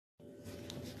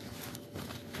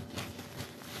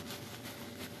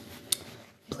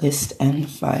List and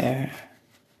fire.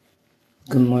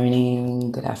 Good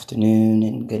morning, good afternoon,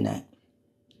 and good night.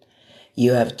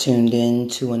 You have tuned in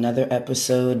to another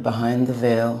episode Behind the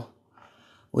Veil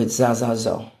with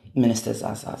ZaZahZoe, Minister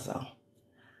ZaZahZoe.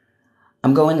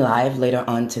 I'm going live later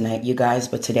on tonight, you guys,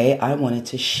 but today I wanted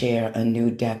to share a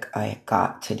new deck I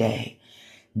got today.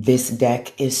 This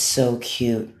deck is so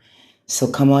cute. So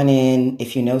come on in.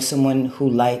 If you know someone who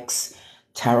likes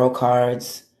tarot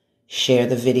cards, share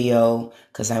the video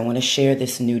because I want to share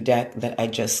this new deck that I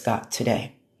just got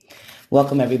today.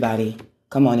 Welcome, everybody.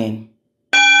 Come on in.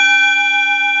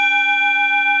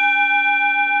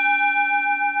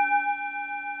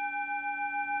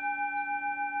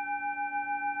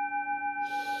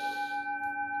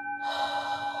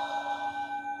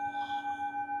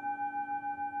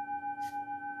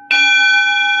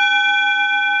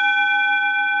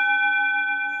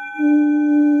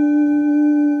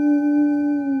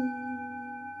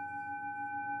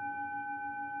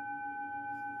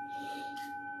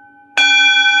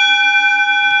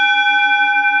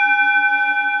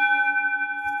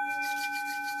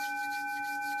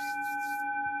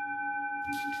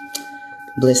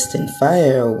 Blissed in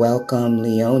Fire, welcome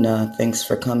Leona, thanks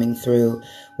for coming through.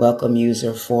 Welcome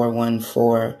user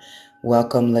 414,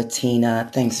 welcome Latina,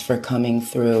 thanks for coming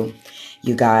through.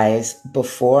 You guys,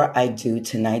 before I do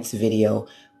tonight's video,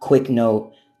 quick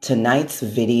note, tonight's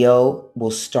video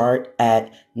will start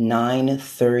at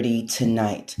 9:30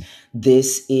 tonight.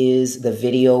 This is the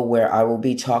video where I will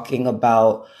be talking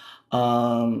about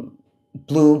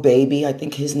Blue Baby, I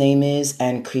think his name is,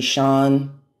 and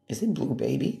Krishan, is it Blue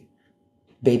Baby?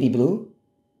 Baby Blue?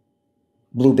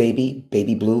 Blue Baby,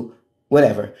 Baby Blue,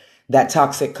 whatever. That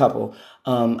toxic couple.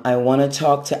 I want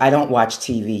to I don't watch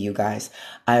TV, you guys.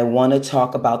 I want to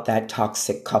talk about that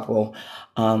toxic couple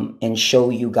and show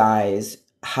you guys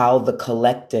how the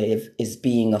collective is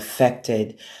being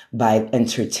affected by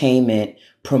entertainment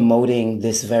promoting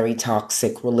this very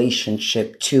toxic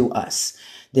relationship to us.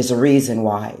 There's a reason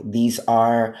why. These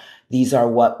are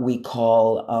what we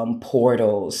call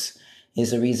portals.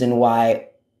 There's a reason why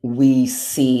we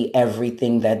see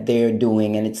everything that they're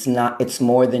doing. And it's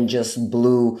more than just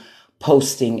Blue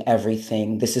posting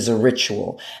everything. This is a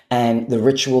ritual. And the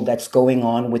ritual that's going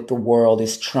on with the world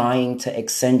is trying to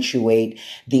accentuate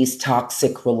these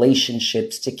toxic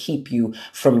relationships to keep you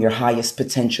from your highest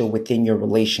potential within your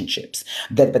relationships.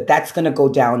 But that's going to go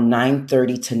down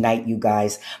 9:30 tonight, you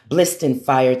guys. Blissed in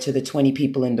Fire to the 20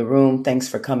 people in the room. Thanks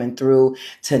for coming through.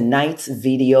 Tonight's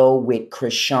video with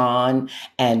Krishan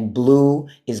and Blue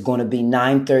is going to be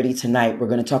 9:30 tonight. We're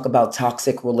going to talk about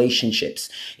toxic relationships.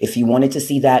 If you wanted to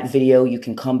see that video, you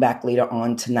can come back later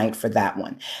on tonight for that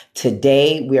one.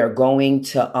 Today, we are going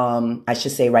to, I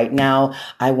should say right now,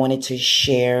 I wanted to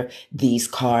share these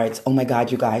cards. Oh my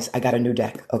God, you guys, I got a new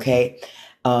deck, okay?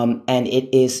 And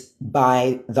it is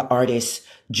by the artists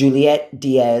Juliet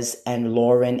Diaz and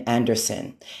Lauren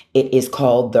Anderson. It is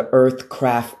called the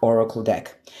Earthcraft Oracle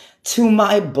Deck. To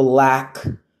my Black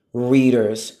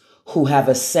readers who have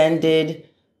ascended,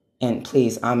 and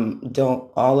please,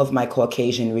 all of my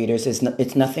Caucasian readers,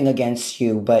 it's nothing against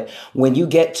you, but when you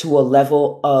get to a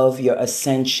level of your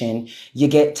ascension, you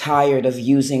get tired of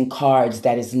using cards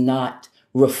that is not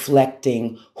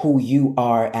reflecting who you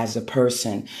are as a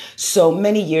person. So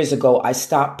many years ago, I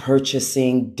stopped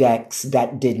purchasing decks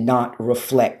that did not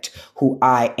reflect who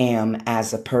I am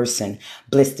as a person.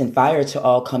 Blissed in Fire to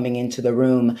all coming into the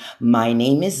room. My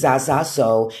name is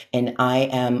ZaZahZoe, and I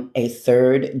am a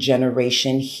third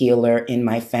generation healer in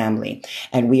my family.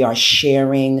 And we are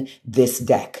sharing this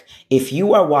deck. If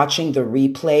you are watching the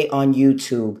replay on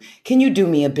YouTube, can you do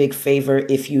me a big favor?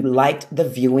 If you liked the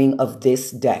viewing of this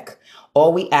deck,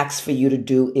 all we ask for you to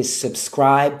do is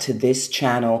subscribe to this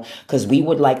channel because we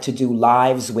would like to do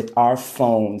lives with our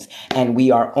phones and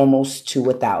we are almost to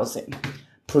 1,000.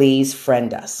 Please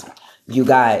friend us. You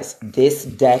guys, this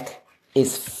deck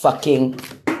is fucking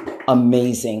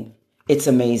amazing. It's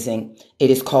amazing. It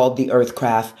is called the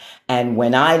Earthcraft. And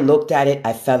when I looked at it,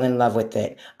 I fell in love with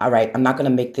it. All right, I'm not going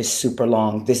to make this super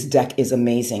long. This deck is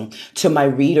amazing. To my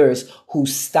readers who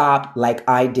stopped, like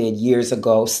I did years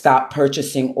ago, stop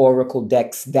purchasing oracle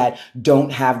decks that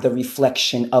don't have the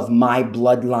reflection of my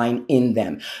bloodline in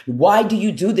them. Why do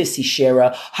you do this,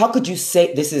 Ishera? How could you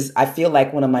say this is, I feel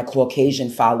like one of my Caucasian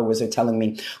followers are telling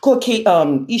me,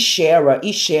 Ishera,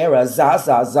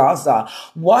 ZaZah.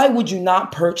 Why would you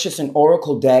not purchase an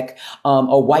oracle deck,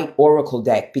 a white oracle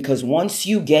deck? Because once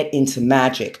you get into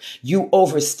magic, you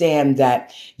understand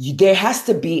that there has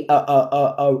to be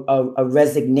a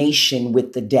resignation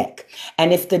with the deck.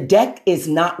 And if the deck is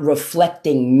not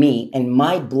reflecting me and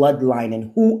my bloodline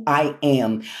and who I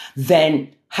am,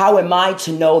 then How am I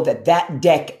to know that that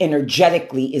deck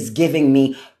energetically is giving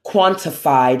me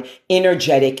quantified,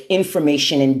 energetic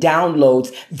information and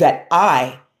downloads that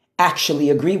I actually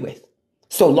agree with?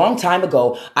 So long time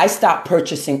ago, I stopped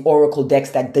purchasing oracle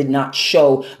decks that did not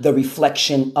show the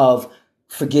reflection of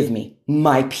forgive me,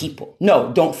 my people.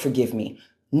 No, don't forgive me.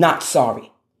 Not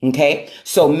sorry. Okay.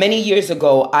 So many years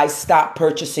ago, I stopped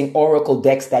purchasing oracle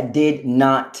decks that did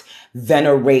not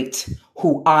venerate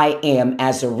who I am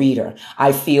as a reader.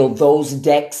 I feel those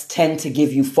decks tend to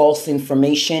give you false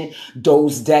information.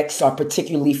 Those decks are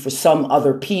particularly for some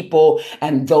other people,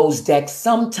 and those decks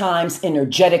sometimes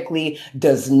energetically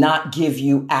does not give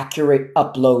you accurate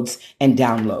uploads and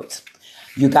downloads.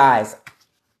 You guys,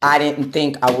 I didn't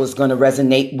think I was going to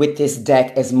resonate with this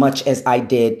deck as much as I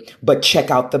did, but check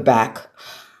out the back.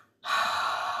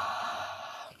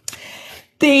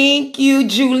 Thank you,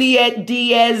 Juliet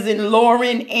Diaz and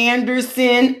Lauren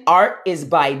Anderson. Art is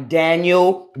by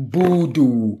Daniel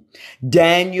Boodoo.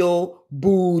 Daniel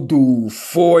Boodoo.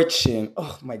 Fortune.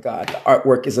 Oh my God. The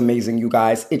artwork is amazing, you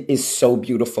guys. It is so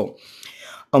beautiful.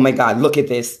 Oh my God. Look at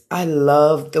this. I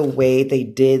love the way they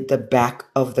did the back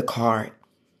of the card.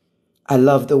 I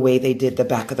love the way they did the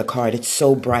back of the card. It's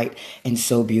so bright and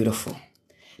so beautiful.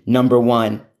 Number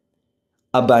 1,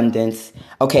 abundance.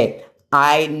 Okay.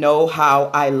 I know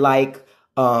how I like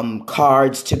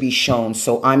cards to be shown.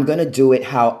 So I'm going to do it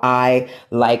how I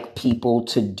like people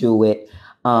to do it.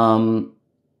 So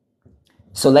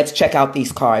let's check out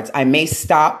these cards. I may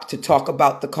stop to talk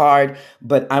about the card,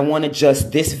 but I want to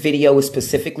this video is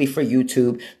specifically for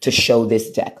YouTube to show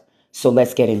this deck. So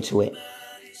let's get into it.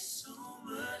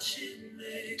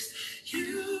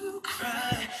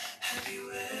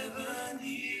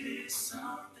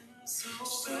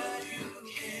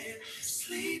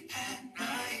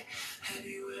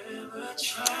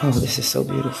 Oh, this is so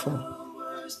beautiful.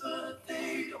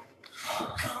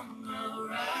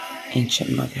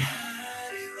 Ancient Mother.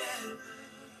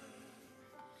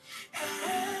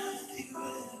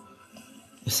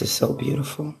 This is so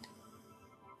beautiful.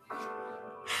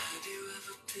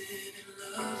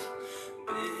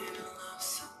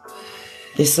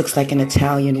 This looks like an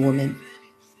Italian woman.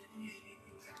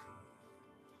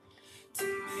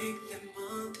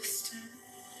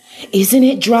 Isn't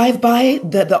it drive-by?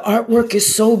 The artwork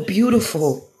is so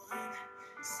beautiful.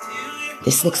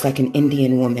 This looks like an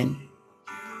Indian woman.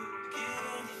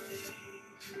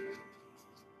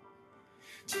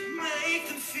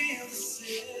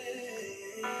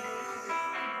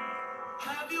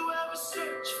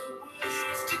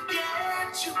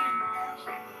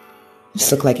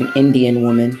 This looks like an Indian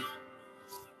woman.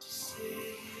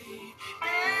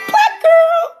 Black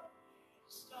girl!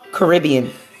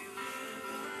 Caribbean.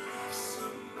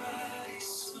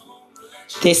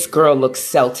 This girl looks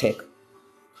Celtic.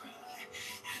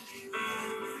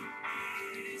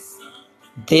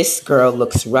 This girl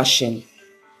looks Russian.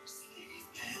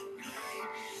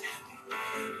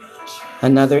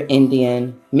 Another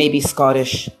Indian, maybe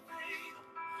Scottish.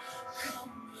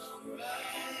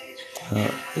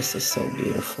 Oh, this is so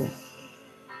beautiful.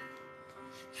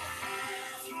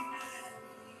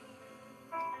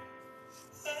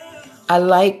 I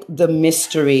like the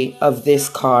mystery of this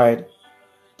card.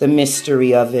 The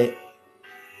mystery of it.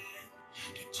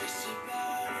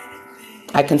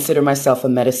 I consider myself a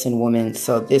medicine woman,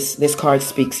 so this card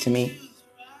speaks to me.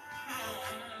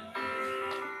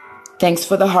 Thanks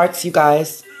for the hearts, you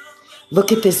guys.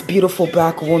 Look at this beautiful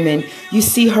black woman. You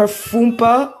see her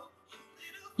foompa?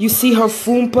 You see her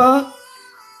foompa?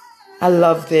 I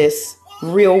love this.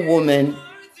 Real woman.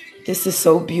 This is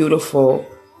so beautiful.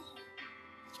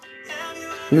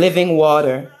 Living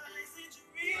water.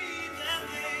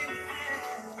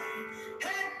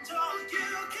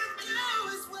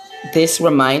 This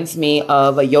reminds me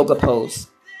of a yoga pose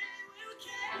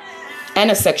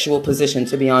and a sexual position,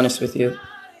 to be honest with you.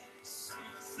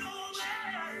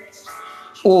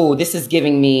 Oh, this is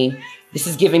giving me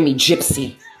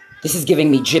gypsy. This is giving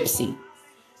me gypsy.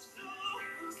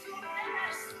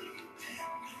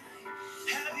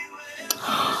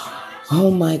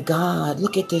 Oh my God,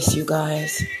 look at this, you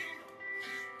guys.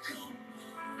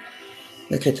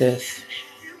 Look at this.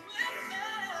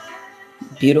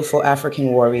 Beautiful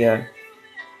African warrior.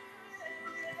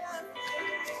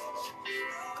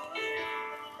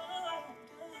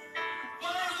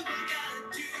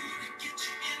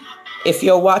 If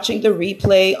you're watching the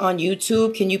replay on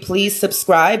YouTube, can you please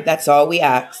subscribe? That's all we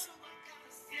ask.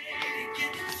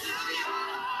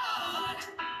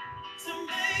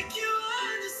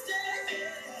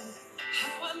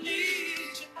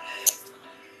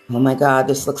 Oh my God,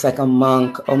 this looks like a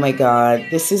monk. Oh my God,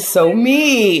 this is so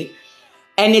me.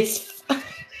 And it's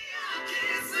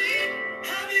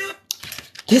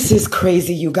This is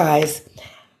crazy, you guys.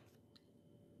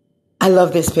 I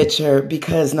love this picture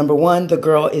because number one, the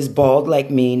girl is bald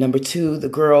like me. Number two, the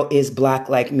girl is black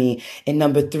like me. And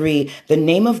number three, the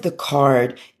name of the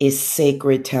card is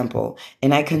Sacred Temple.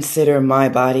 And I consider my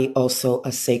body also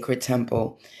a sacred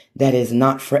temple that is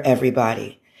not for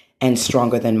everybody and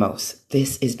stronger than most.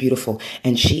 This is beautiful.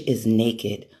 And she is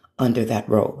naked under that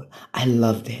robe. I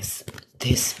love this.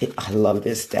 I love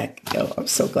this deck. Yo, I'm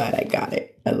so glad I got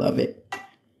it. I love it.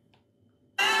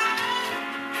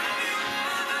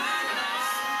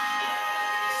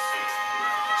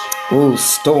 Ooh,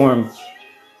 Storm.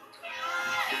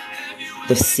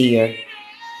 The Seer.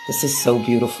 This is so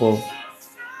beautiful.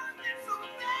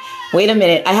 Wait a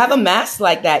minute. I have a mask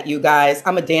like that, you guys.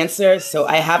 I'm a dancer, so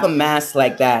I have a mask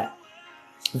like that.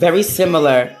 Very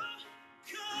similar.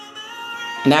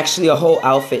 And actually a whole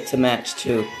outfit to match,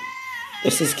 too.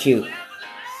 This is cute.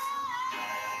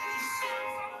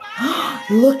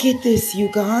 Look at this, you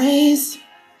guys.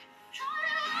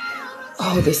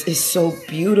 Oh, this is so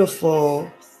beautiful.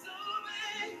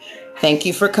 Thank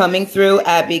you for coming through,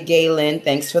 Abby Galen.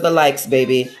 Thanks for the likes,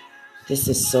 baby. This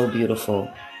is so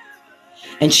beautiful.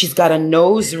 And she's got a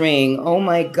nose ring. Oh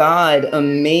my God,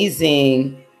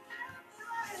 amazing.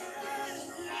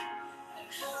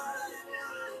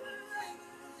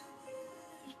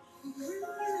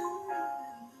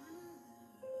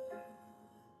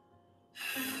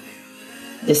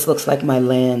 This looks like my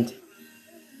land.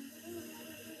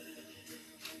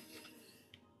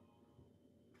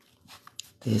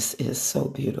 This is so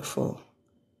beautiful.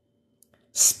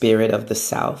 Spirit of the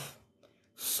South.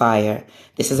 Fire.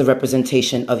 This is a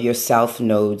representation of your South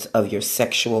nodes, of your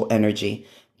sexual energy.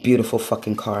 Beautiful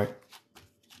fucking card.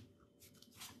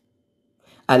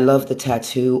 I love the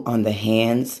tattoo on the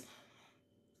hands.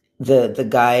 The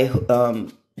guy,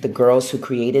 the girls who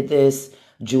created this,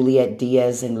 Juliet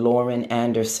Diaz and Lauren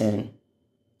Anderson.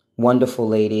 Wonderful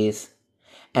ladies.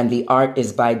 And the art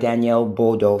is by Danielle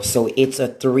Bodo. So it's a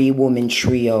 3-woman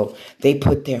trio. They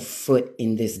put their foot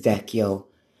in this deck, yo.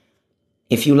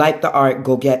 If you like the art,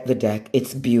 go get the deck.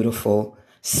 It's beautiful.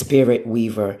 Spirit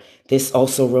Weaver. This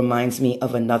also reminds me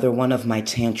of another one of my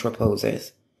Tantra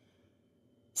poses.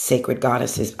 Sacred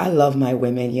Goddesses. I love my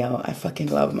women, yo. I fucking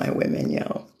love my women,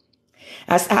 yo.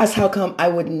 Ask how come I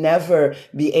would never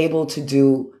be able to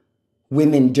do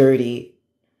women dirty.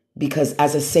 Because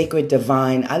as a sacred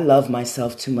divine, I love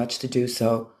myself too much to do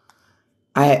so.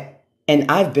 I've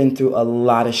been through a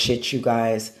lot of shit, you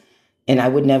guys. And I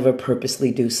would never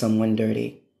purposely do someone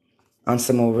dirty. On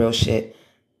some old real shit.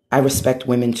 I respect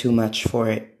women too much for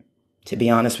it. To be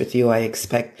honest with you, I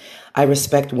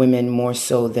respect women more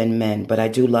so than men. But I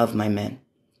do love my men.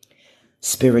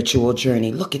 Spiritual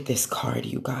journey. Look at this card,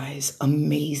 you guys.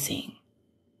 Amazing.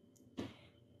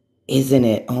 Isn't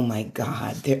it? Oh my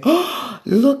God.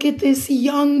 Look at this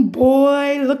young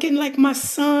boy looking like my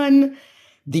son.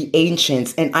 The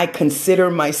ancients, and I consider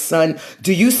my son.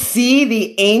 Do you see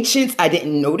the ancients? I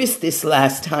didn't notice this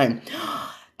last time.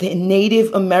 The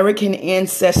Native American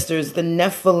ancestors, the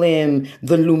Nephilim,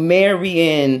 the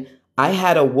Lumerian. I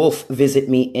had a wolf visit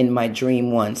me in my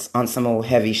dream once on some old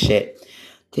heavy shit.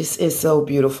 This is so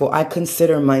beautiful. I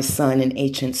consider my son an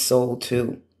ancient soul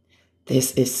too.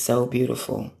 This is so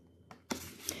beautiful.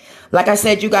 Like I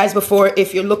said, you guys, before,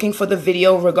 if you're looking for the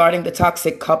video regarding the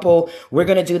toxic couple, we're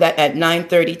going to do that at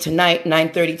 9:30 tonight,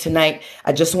 9:30 tonight.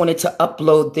 I just wanted to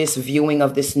upload this viewing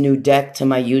of this new deck to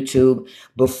my YouTube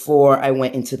before I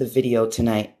went into the video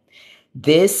tonight.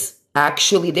 This,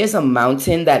 actually, there's a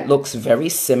mountain that looks very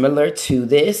similar to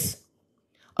this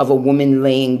of a woman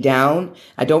laying down.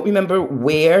 I don't remember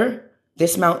where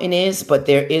this mountain is, but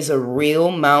there is a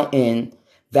real mountain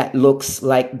that looks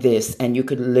like this, and you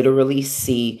could literally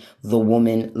see the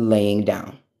woman laying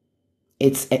down.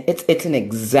 It's an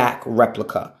exact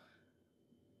replica.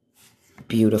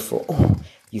 Beautiful. Oh,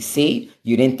 you see?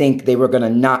 You didn't think they were going to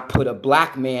not put a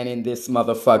black man in this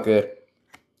motherfucker.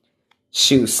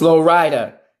 Shoot, Slow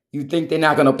Rider. You think they're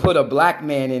not going to put a black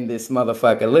man in this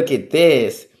motherfucker. Look at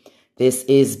this. This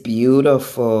is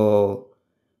beautiful.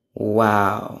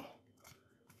 Wow.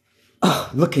 Oh,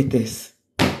 look at this.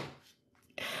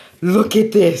 Look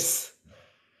at this.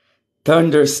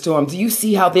 Thunderstorm. Do you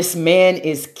see how this man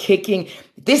is kicking?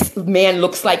 This man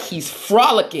looks like he's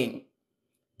frolicking.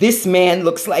 This man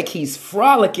looks like he's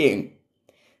frolicking.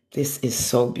 This is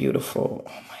so beautiful.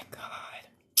 Oh my God.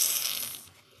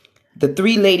 The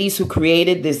 3 ladies who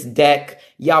created this deck,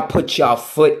 y'all put y'all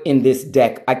foot in this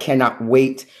deck. I cannot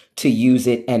wait to use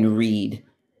it and read.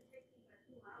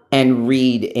 And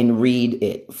read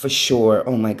it for sure.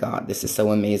 Oh my God, this is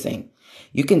so amazing.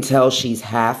 You can tell she's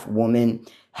half woman,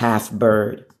 half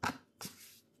bird.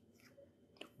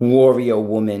 warrior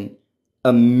woman.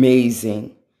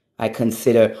 Amazing. I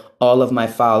consider all of my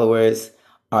followers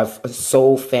our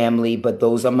soul family, but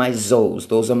those are my Zoes.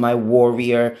 Those are my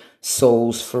warrior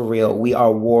souls for real. We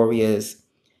are warriors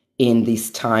in this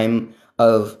time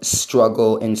of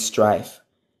struggle and strife,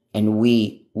 and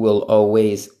we will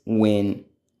always win.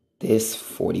 This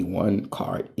 41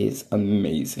 card is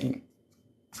amazing.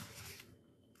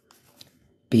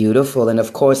 Beautiful. And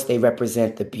of course, they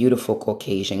represent the beautiful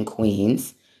Caucasian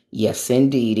queens. Yes,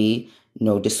 indeedy.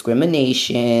 No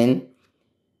discrimination.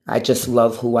 I just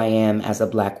love who I am as a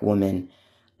Black woman.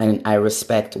 And I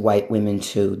respect white women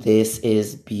too. This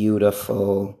is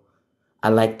beautiful. I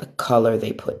like the color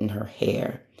they put in her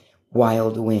hair.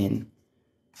 Wild wind.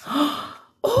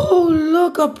 Oh,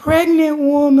 look, a pregnant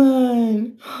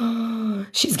woman.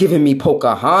 She's giving me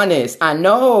Pocahontas. I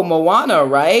know, Moana,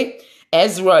 right?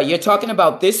 Ezra, you're talking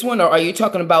about this one, or are you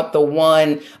talking about the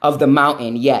one of the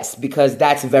mountain? Yes, because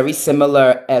that's very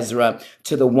similar, Ezra,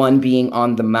 to the one being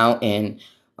on the mountain.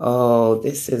 Oh,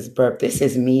 this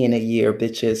is me in a year,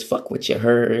 bitches. Fuck what you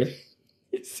heard.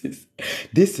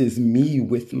 This is me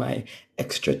with my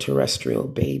extraterrestrial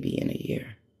baby in a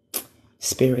year.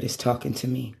 Spirit is talking to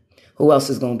me. Who else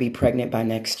is going to be pregnant by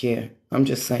next year? I'm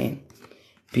just saying.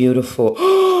 Beautiful.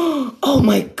 Oh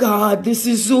my God, this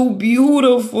is so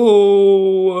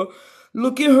beautiful.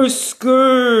 Look at her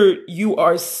skirt. You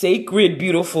are sacred,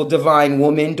 beautiful, divine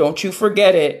woman. Don't you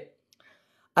forget it.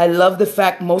 I love the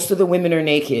fact most of the women are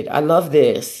naked. I love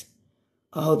this.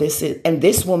 Oh, and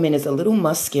this woman is a little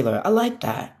muscular. I like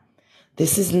that.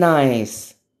 This is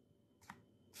nice.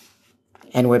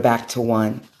 And we're back to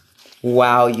one.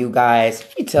 Wow, you guys,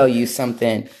 let me tell you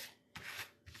something.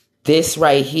 This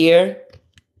right here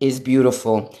is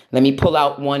beautiful. Let me pull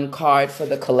out one card for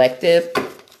the collective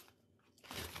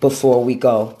before we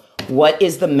go. What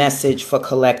is the message for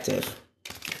collective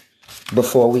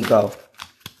before we go?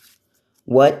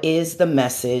 What is the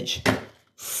message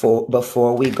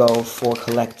before we go for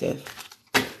collective?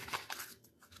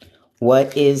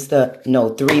 What is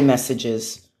three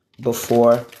messages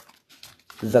before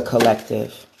the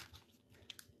collective.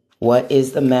 What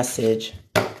is the message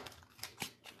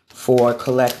for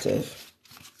collective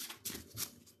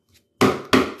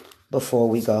before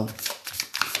we go?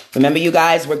 Remember, you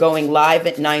guys, we're going live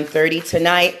at 9:30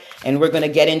 tonight, and we're going to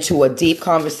get into a deep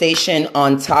conversation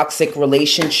on toxic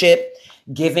relationship,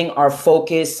 giving our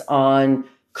focus on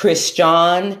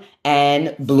Christian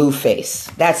and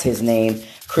Blueface. That's his name.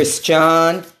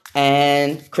 Christian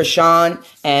and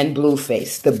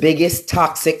Blueface, the biggest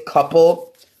toxic couple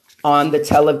on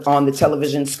the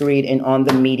television screen and on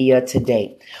the media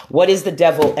today. What is the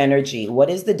devil energy?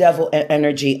 What is the devil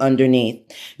energy underneath?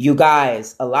 You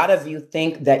guys, a lot of you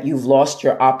think that you've lost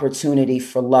your opportunity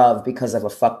for love because of a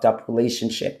fucked up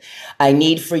relationship. I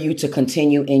need for you to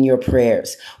continue in your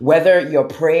prayers. Whether your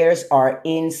prayers are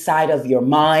inside of your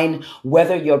mind,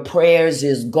 whether your prayers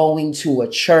is going to a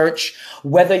church,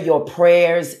 whether your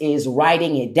prayers is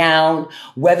writing it down,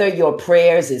 whether your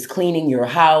prayers is cleaning your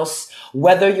house,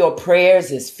 whether your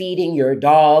prayers is feeding your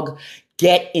dog,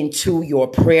 get into your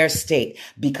prayer state,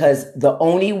 because the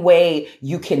only way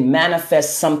you can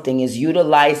manifest something is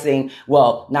utilizing,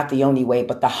 well, not the only way,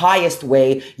 but the highest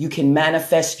way you can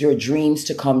manifest your dreams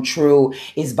to come true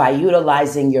is by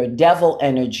utilizing your devil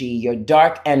energy, your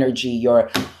dark energy, your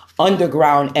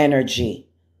underground energy.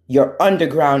 Your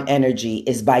underground energy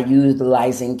is by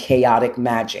utilizing chaotic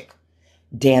magic.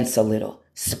 Dance a little,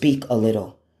 speak a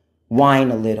little,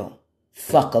 whine a little,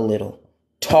 fuck a little,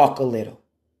 talk a little.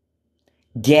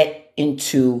 Get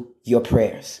into your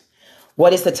prayers.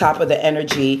 What is the top of the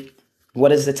energy?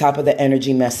 What is the top of the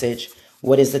energy message?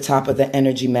 What is the top of the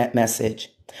energy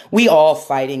message? We all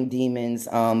fighting demons,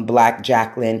 Black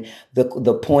Jacqueline.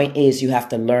 The point is you have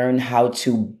to learn how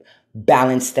to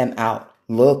balance them out.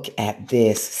 Look at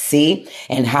this. See?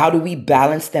 And how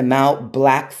black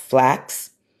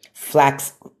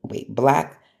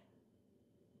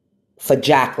for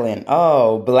Jacqueline.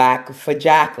 Oh, black for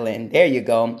Jacqueline. There you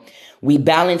go. We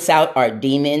balance out our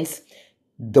demons.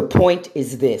 The point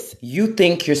is this. You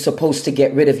think you're supposed to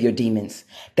get rid of your demons.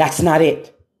 That's not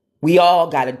it. We all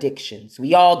got addictions.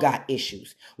 We all got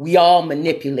issues. We all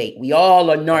manipulate. We all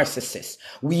are narcissists.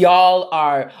 We all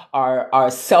are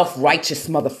self-righteous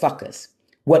motherfuckers.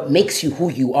 What makes you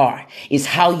who you are is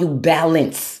how you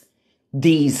balance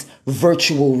these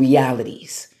virtual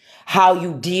realities, how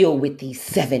you deal with these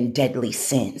 7 deadly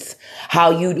sins,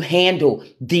 how you handle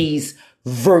these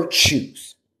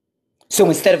virtues. So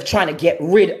instead of trying to get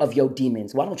rid of your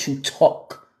demons, why don't you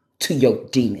talk to your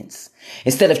demons?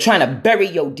 Instead of trying to bury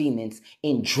your demons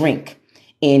in drink,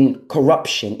 in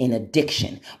corruption, in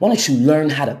addiction. Why don't you learn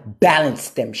how to balance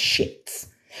them shits?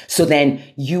 So then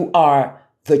you are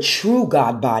the true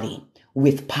God body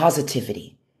with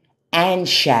positivity and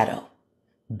shadow,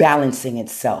 balancing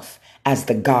itself as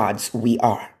the gods we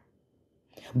are.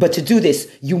 But to do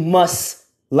this, you must,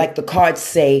 like the cards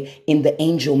say in the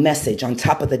angel message on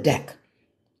top of the deck,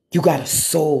 you got to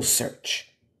soul search.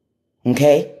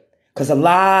 Okay? Because a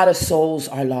lot of souls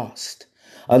are lost.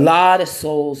 A lot of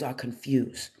souls are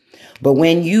confused. But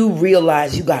when you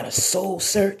realize you got a soul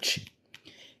search,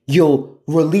 you'll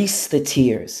release the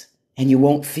tears and you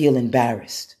won't feel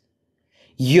embarrassed.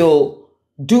 You'll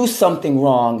do something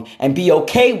wrong and be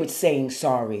okay with saying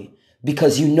sorry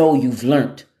because you know you've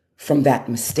learned from that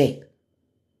mistake.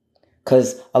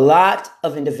 Because a lot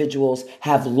of individuals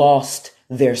have lost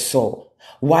their soul.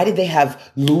 Why did they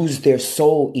lose their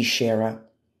soul, Ishera?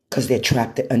 Because they're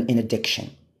trapped in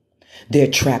addiction. They're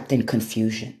trapped in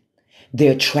confusion.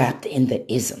 They're trapped in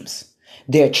the isms.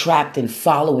 They're trapped in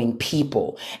following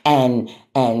people and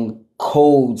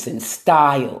codes and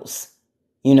styles.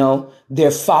 You know, they're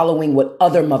following what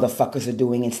other motherfuckers are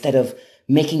doing instead of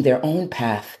making their own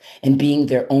path and being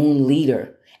their own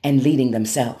leader and leading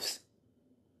themselves.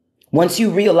 Once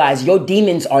you realize your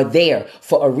demons are there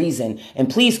for a reason, and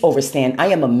please understand, I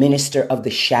am a minister of the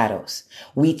shadows.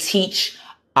 We teach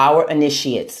our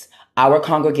initiates, our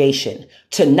congregation,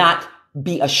 to not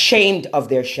be ashamed of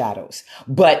their shadows,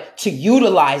 but to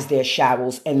utilize their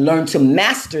shadows and learn to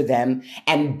master them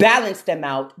and balance them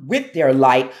out with their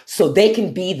light so they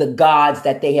can be the gods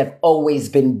that they have always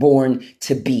been born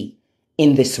to be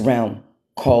in this realm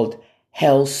called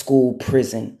Hell School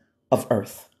Prison of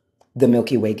Earth, the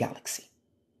Milky Way galaxy.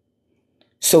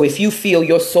 So if you feel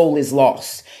your soul is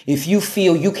lost, if you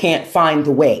feel you can't find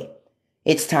the way,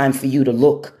 it's time for you to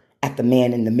look at the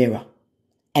man in the mirror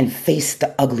and face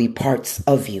the ugly parts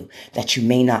of you that you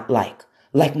may not like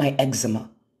my eczema.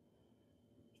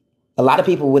 A lot of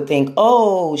people would think,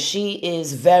 oh, she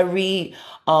is very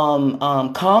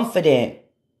confident.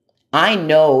 I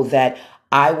know that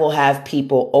I will have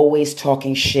people always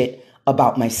talking shit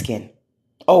about my skin.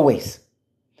 Always.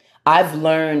 I've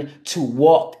learned to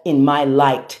walk in my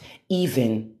light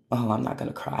even, I'm not going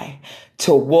to cry,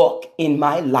 to walk in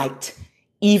my light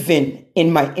even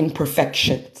in my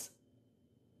imperfections.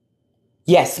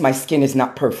 Yes, my skin is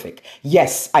not perfect.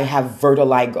 Yes, I have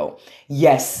vertigo.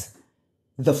 Yes,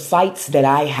 the fights that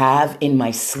I have in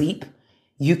my sleep,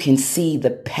 you can see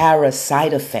the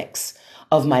side effects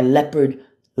of my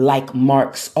leopard-like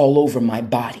marks all over my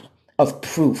body, of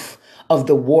proof of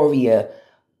the warrior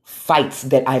fights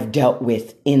that I've dealt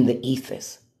with in the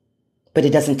ethers. But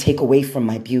it doesn't take away from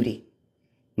my beauty.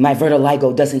 My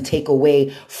vertigo doesn't take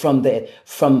away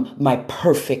from my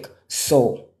perfect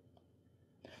soul.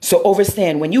 So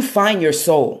understand, when you find your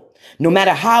soul, no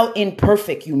matter how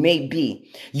imperfect you may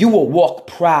be, you will walk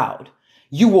proud,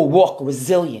 you will walk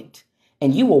resilient,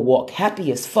 and you will walk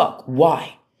happy as fuck.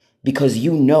 Why? Because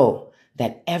you know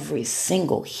that every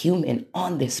single human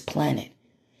on this planet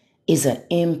is an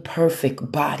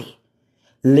imperfect body,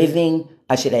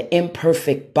 an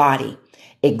imperfect body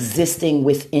existing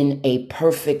within a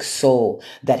perfect soul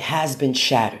that has been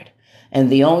shattered. And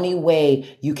the only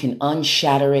way you can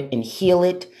unshatter it and heal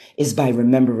it is by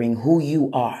remembering who you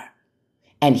are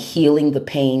and healing the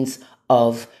pains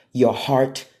of your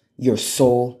heart, your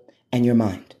soul, and your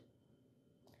mind.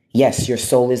 Yes, your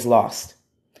soul is lost,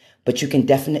 but you can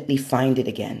definitely find it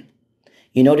again.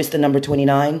 You notice the number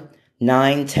 29,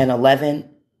 9, 10, 11.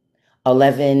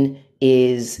 11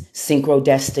 is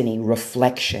synchrodestiny,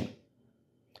 reflection.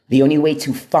 The only way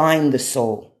to find the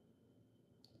soul,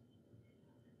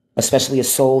 especially a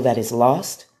soul that is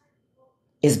lost,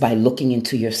 is by looking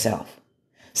into yourself.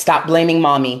 Stop blaming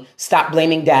mommy. Stop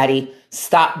blaming daddy.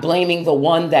 Stop blaming the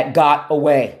one that got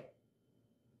away.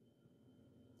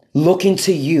 Look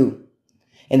into you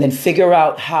and then figure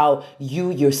out how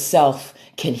you yourself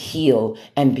can heal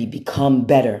and become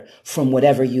better from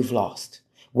whatever you've lost,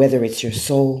 whether it's your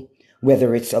soul,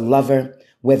 whether it's a lover,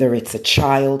 whether it's a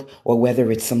child, or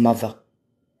whether it's a mother.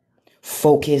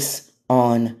 Focus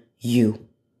on you.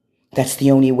 That's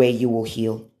the only way you will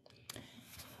heal.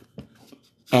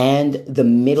 And the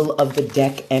middle of the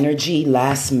deck energy,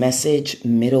 last message,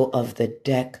 middle of the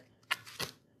deck.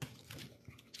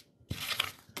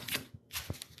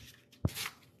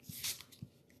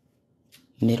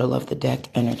 Middle of the deck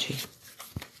energy.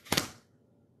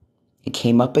 It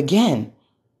came up again.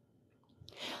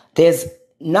 There's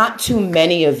not too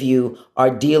many of you are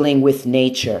dealing with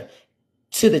nature.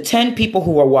 To the 10 people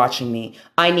who are watching me,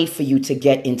 I need for you to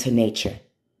get into nature.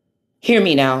 Hear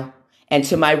me now. And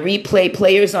to my replay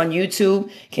players on YouTube,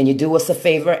 can you do us a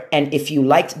favor? And if you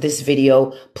liked this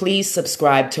video, please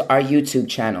subscribe to our YouTube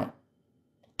channel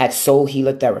at Soul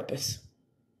Healer Therapist.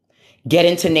 Get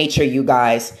into nature, you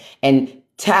guys, and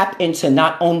tap into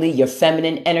not only your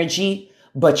feminine energy,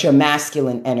 but your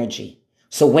masculine energy.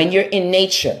 So when you're in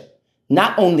nature,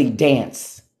 not only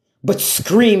dance, but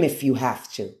scream if you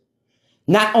have to.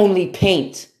 Not only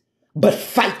paint, but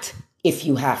fight if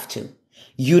you have to.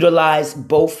 Utilize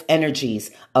both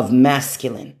energies of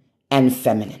masculine and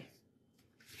feminine.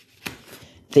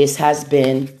 This has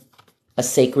been a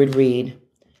sacred read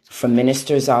from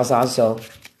Minister ZaZahZoe,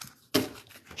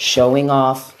 showing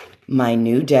off my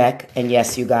new deck. And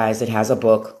yes, you guys, it has a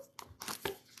book.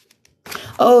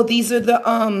 Oh, these are the,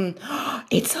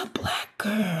 it's a black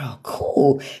girl.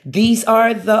 Cool. These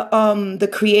are the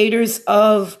creators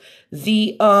of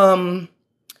the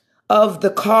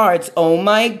cards. Oh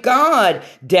my God.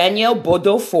 Danielle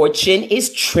Bodo Fortune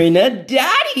is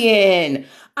Trinidadian.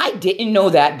 I didn't know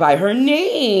that by her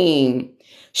name.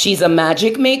 She's a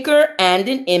magic maker and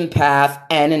an empath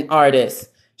and an artist.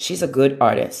 She's a good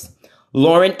artist.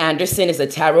 Lauren Anderson is a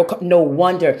tarot card. No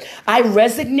wonder. I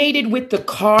resonated with the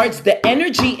cards. The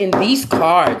energy in these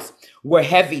cards were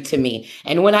heavy to me.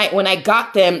 And when I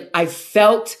got them, I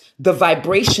felt the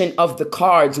vibration of the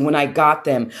cards when I got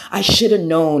them. I should have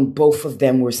known both of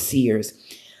them were seers.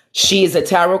 She is a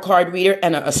tarot card reader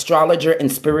and an astrologer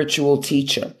and spiritual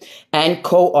teacher and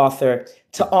co-author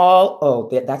to all,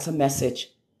 that's a message,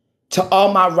 to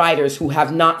all my writers who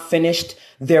have not finished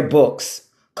their books.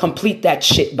 Complete that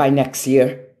shit by next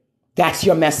year. That's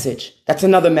your message. That's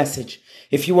another message.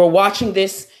 If you are watching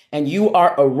this and you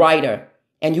are a writer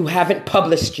and you haven't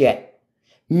published yet,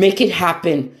 make it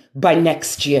happen by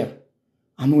next year.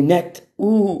 Amunet.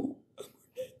 Ooh.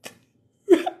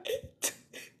 Right.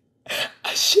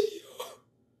 Ashayo.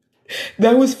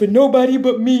 That was for nobody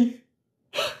but me.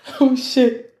 Oh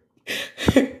shit.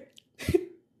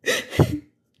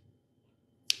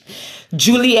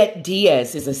 Juliet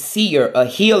Diaz is a seer, a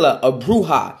healer, a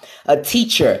bruja, a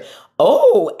teacher.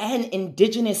 Oh, and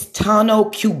indigenous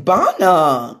Tano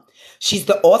Cubana. She's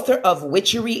the author of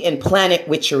Witchery and Planet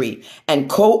Witchery and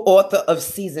co-author of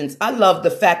Seasons. I love the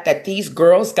fact that these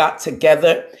girls got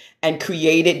together and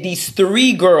created, these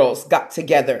three girls got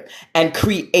together and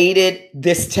created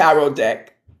this tarot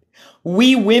deck.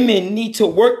 We women need to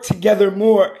work together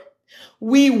more.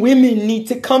 We women need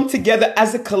to come together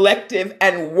as a collective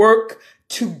and work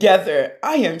together.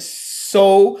 I am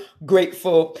so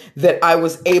grateful that I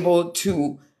was able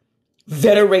to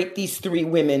venerate these three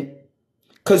women,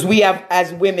 because we have,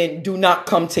 as women, do not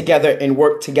come together and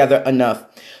work together enough.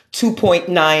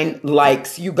 2.9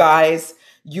 likes. You guys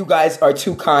are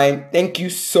too kind. Thank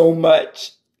you so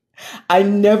much. I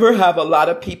never have a lot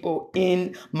of people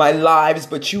in my lives,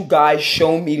 but you guys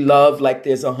show me love like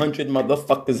there's 100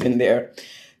 motherfuckers in there.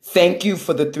 Thank you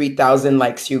for the 3,000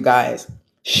 likes, you guys.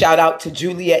 Shout out to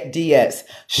Juliet Diaz.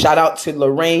 Shout out to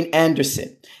Lorraine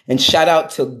Anderson. And shout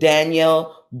out to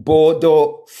Danielle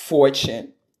Bodo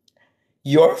Fortune.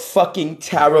 Your fucking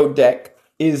tarot deck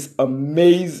is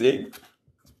amazing.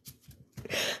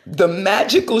 The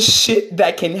magical shit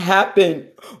that can happen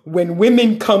when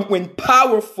women come, when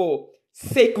powerful,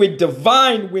 sacred,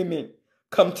 divine women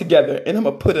come together. And I'm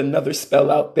going to put another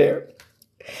spell out there.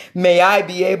 May I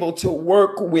be able to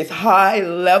work with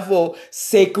high-level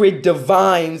sacred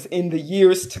divines in the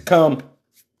years to come.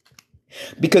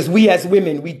 Because we as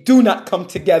women, we do not come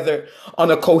together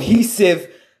on a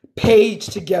cohesive page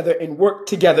together and work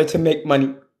together to make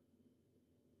money.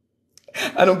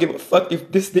 I don't give a fuck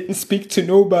if this didn't speak to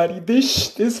nobody.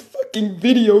 This fucking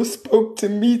video spoke to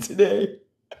me today.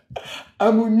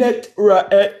 Amunet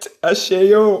Ra'et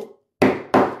Ashayo.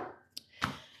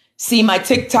 See my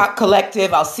TikTok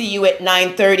collective. I'll see you at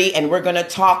 9:30 and we're going to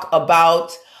talk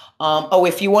about,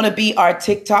 if you want to be our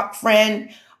TikTok friend,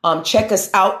 check us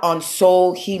out on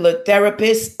Soul Healer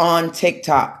Therapist on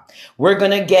TikTok. We're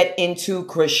going to get into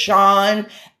Krishan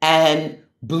and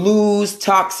Blue's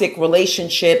toxic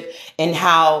relationship and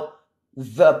how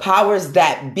the powers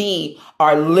that be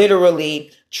are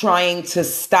literally trying to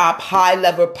stop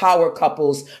high-level power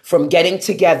couples from getting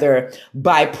together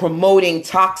by promoting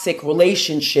toxic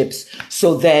relationships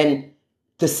so then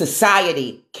the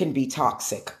society can be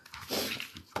toxic.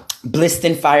 Blissed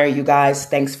in fire, you guys.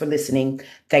 Thanks for listening.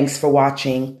 Thanks for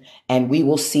watching. And we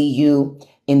will see you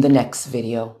in the next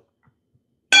video.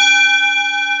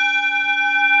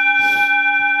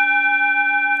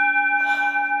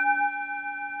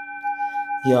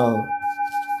 Yo.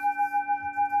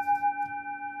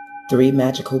 3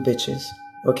 magical bitches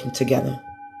working together.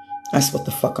 That's what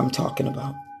the fuck I'm talking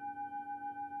about.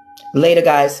 Later,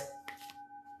 guys.